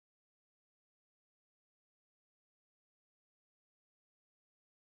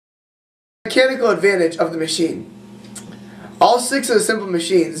Mechanical advantage of the machine. All 6 of the simple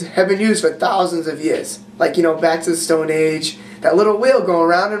machines have been used for thousands of years. Like, back to the Stone Age, that little wheel going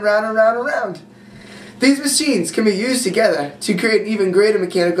round and round and round and round. These machines can be used together to create an even greater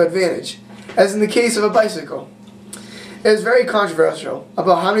mechanical advantage, as in the case of a bicycle. It is very controversial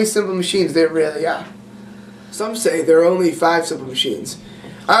about how many simple machines there really are. Some say there are only 5 simple machines,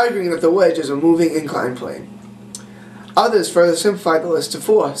 arguing that the wedge is a moving inclined plane. Others further simplify the list to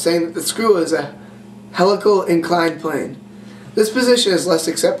 4, saying that the screw is a helical inclined plane. This position is less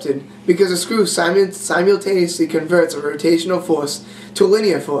accepted because the screw simultaneously converts a rotational force to a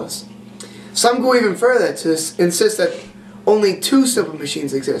linear force. Some go even further to insist that only 2 simple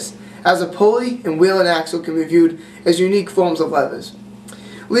machines exist, as a pulley and wheel and axle can be viewed as unique forms of levers,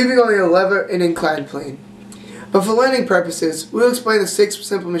 leaving only a lever and inclined plane. But for learning purposes, we'll explain the 6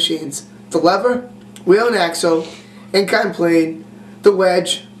 simple machines: the lever, wheel and axle, inclined plane, the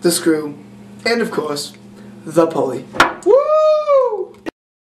wedge, the screw, and of course, the pulley. Woo!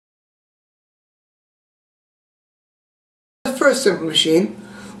 The first simple machine.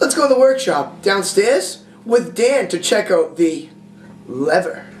 Let's go to the workshop downstairs with Dan to check out the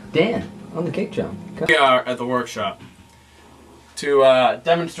lever. Dan, on the kick drum. We are at the workshop to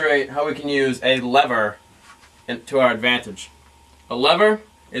demonstrate how we can use a lever to our advantage. A lever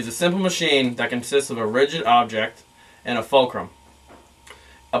is a simple machine that consists of a rigid object and a fulcrum.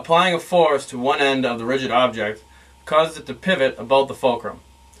 Applying a force to one end of the rigid object causes it to pivot about the fulcrum,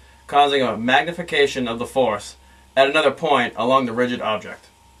 causing a magnification of the force at another point along the rigid object.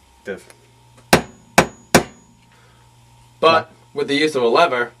 But with the use of a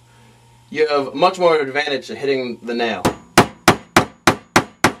lever, you have much more advantage at hitting the nail.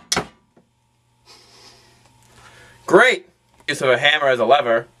 Great use of a hammer as a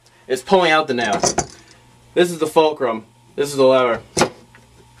lever is pulling out the nail. This is the fulcrum. This is the lever.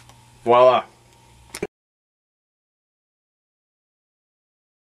 Voila.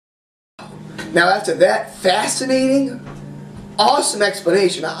 Now after that fascinating, awesome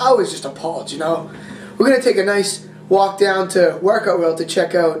explanation, I was just appalled, We're going to take a nice walk down to Workout World to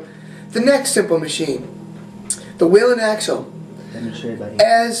check out the next simple machine, the wheel and axle,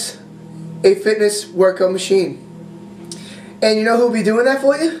 as a fitness workout machine. And you know who will be doing that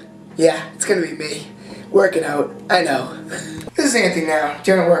for you? Yeah, it's going to be me. Working out, I know. This is Anthony now,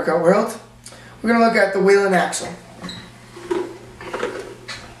 General Workout World. We're going to look at the wheel and axle.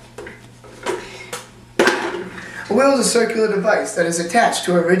 A wheel is a circular device that is attached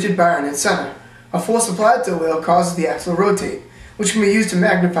to a rigid bar in its center. A force applied to the wheel causes the axle to rotate, which can be used to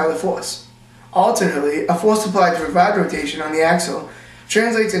magnify the force. Alternately, a force applied to provide rotation on the axle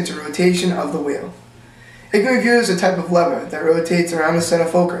translates into rotation of the wheel. It can be viewed as a type of lever that rotates around the center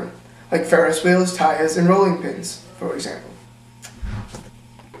fulcrum, like Ferris wheels, tires, and rolling pins, for example.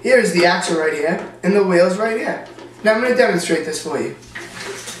 Here's the axle right here, and the wheels right here. Now I'm going to demonstrate this for you.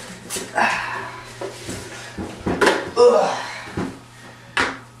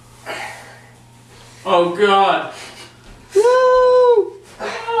 Oh God! Woo!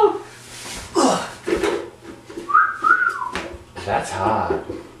 That's hard.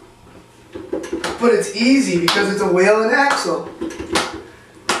 But it's easy because it's a wheel and axle.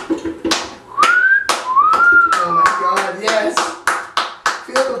 Oh my God, yes!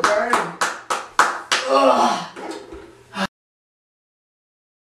 Feel the burn. Ugh.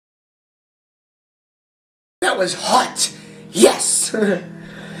 That was hot! Yes!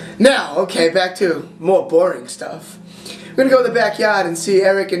 Now, okay, back to more boring stuff. We're gonna go to the backyard and see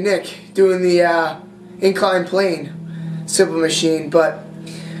Eric and Nick doing the inclined plane simple machine, but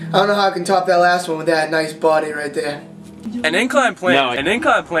I don't know how I can top that last one with that nice body right there. An inclined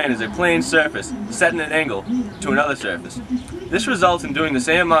plane is a plane surface set in an angle to another surface. This results in doing the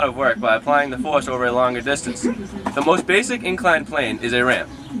same amount of work by applying the force over a longer distance. The most basic inclined plane is a ramp.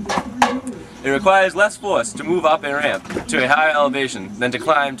 It requires less force to move up a ramp to a higher elevation than to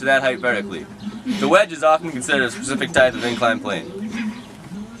climb to that height vertically. The wedge is often considered a specific type of inclined plane.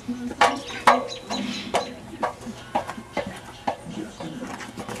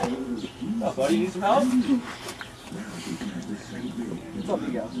 Oh, buddy, you need some help? What's up,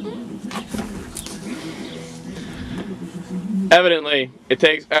 you guys? Evidently, it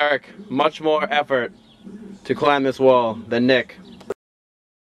takes Eric much more effort to climb this wall than Nick.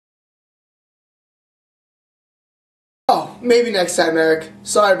 Oh, maybe next time, Eric.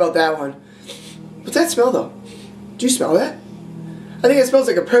 Sorry about that one. What's that smell, though? Do you smell that? I think it smells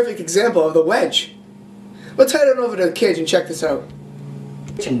like a perfect example of the wedge. Let's head on over to the kids and check this out.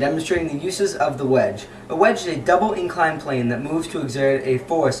 Demonstrating the uses of the wedge. A wedge is a double inclined plane that moves to exert a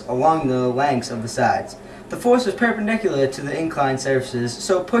force along the lengths of the sides. The force is perpendicular to the inclined surfaces,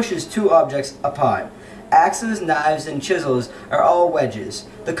 so it pushes two objects apart. Axes, knives, and chisels are all wedges.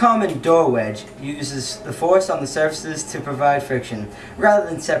 The common door wedge uses the force on the surfaces to provide friction, rather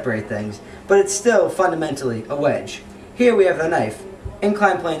than separate things, but it's still fundamentally a wedge. Here we have the knife,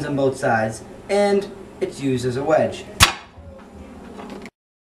 inclined planes on both sides, and it's used as a wedge.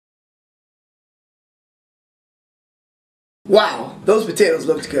 Wow, those potatoes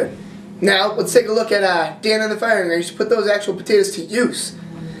looked good. Now, let's take a look at Dan and the firing range to put those actual potatoes to use.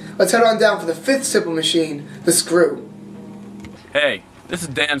 Let's head on down for the fifth simple machine, the screw. Hey, this is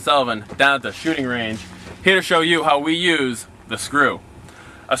Dan Sullivan down at the shooting range, here to show you how we use the screw.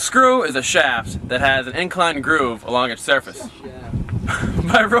 A screw is a shaft that has an inclined groove along its surface.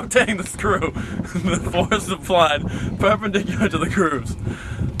 By rotating the screw, the force is applied perpendicular to the grooves,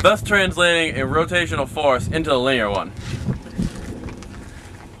 thus translating a rotational force into a linear one.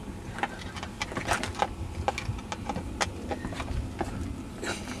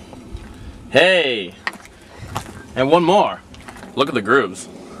 Hey! And one more. Look at the grooves.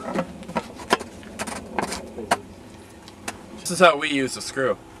 This is how we use the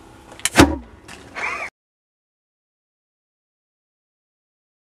screw.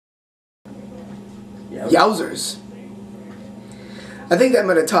 Yowzers. I think that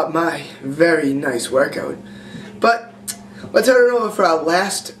might have topped my very nice workout. But let's head on over for our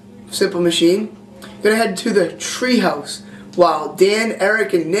last simple machine. We're going to head to the treehouse while Dan,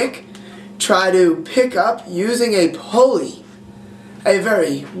 Eric, and Nick try to pick up using a pulley. A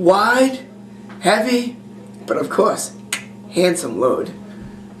very wide, heavy, but of course, handsome load.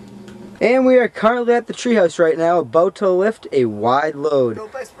 And we are currently at the treehouse right now, about to lift a wide load.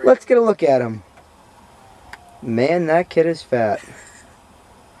 Let's get a look at him. Man, that kid is fat.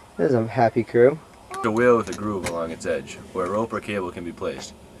 This is a happy crew. A wheel with a groove along its edge, where a rope or cable can be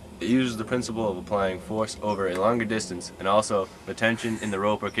placed. It uses the principle of applying force over a longer distance and also the tension in the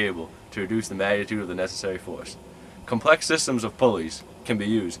rope or cable to reduce the magnitude of the necessary force. Complex systems of pulleys can be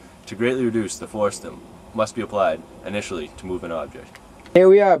used to greatly reduce the force that must be applied initially to move an object. Here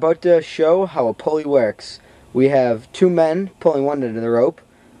we are about to show how a pulley works. We have two men pulling one end of the rope,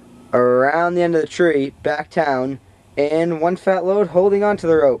 around the end of the tree, back down, and one fat load holding onto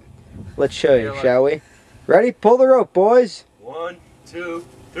the rope. Let's show you, shall we? Ready? Pull the rope, boys! 1, 2,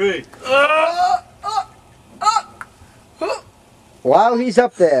 3. While he's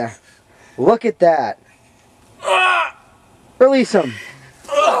up there, look at that. Release him.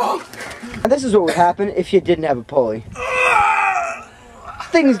 And this is what would happen if you didn't have a pulley.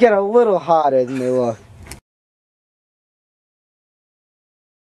 Things get a little hotter than they look.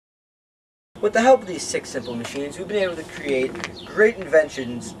 With the help of these 6 simple machines, we've been able to create great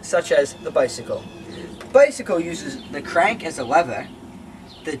inventions such as the bicycle. The bicycle uses the crank as a lever,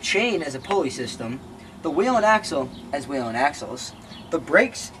 the chain as a pulley system, the wheel and axle as wheel and axles, the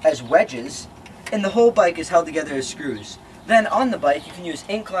brakes as wedges, and the whole bike is held together as screws. Then on the bike you can use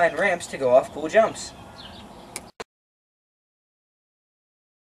incline ramps to go off cool jumps.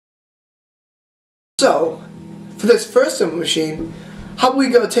 So, for this first simple machine, how about we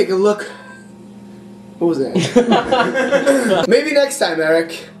go take a look? What was that? Maybe next time,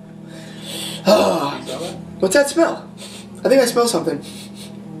 Eric. Oh, what's that smell? I think I smell something.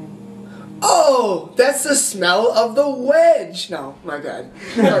 Oh, that's the smell of the wedge. No, my bad.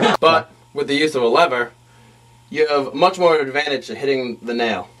 But with the use of a lever, you have much more advantage at hitting the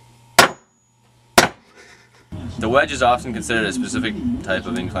nail. The wedge is often considered a specific type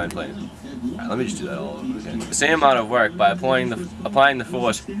of inclined plane. Alright, let me just do that all over again. The same amount of work by applying the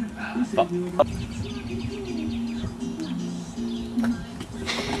force.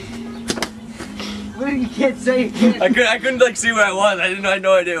 You can't say it, can't. I couldn't like see where I was. I had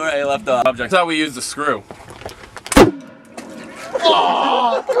no idea where I left off. That's how we use the screw.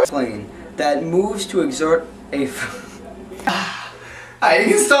 Plane that moves to exert a. I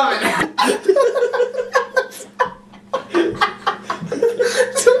can stop it.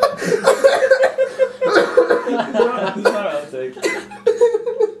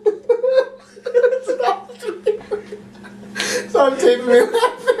 Stop taping me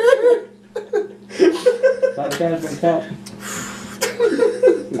laughing.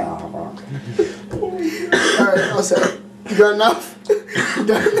 Alright, I'll say. You got enough? You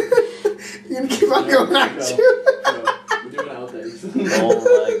done? You're gonna keep on going at you? Oh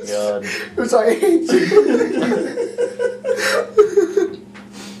my god. I'm sorry, I hate you.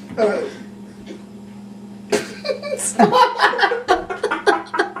 Alright. Stop.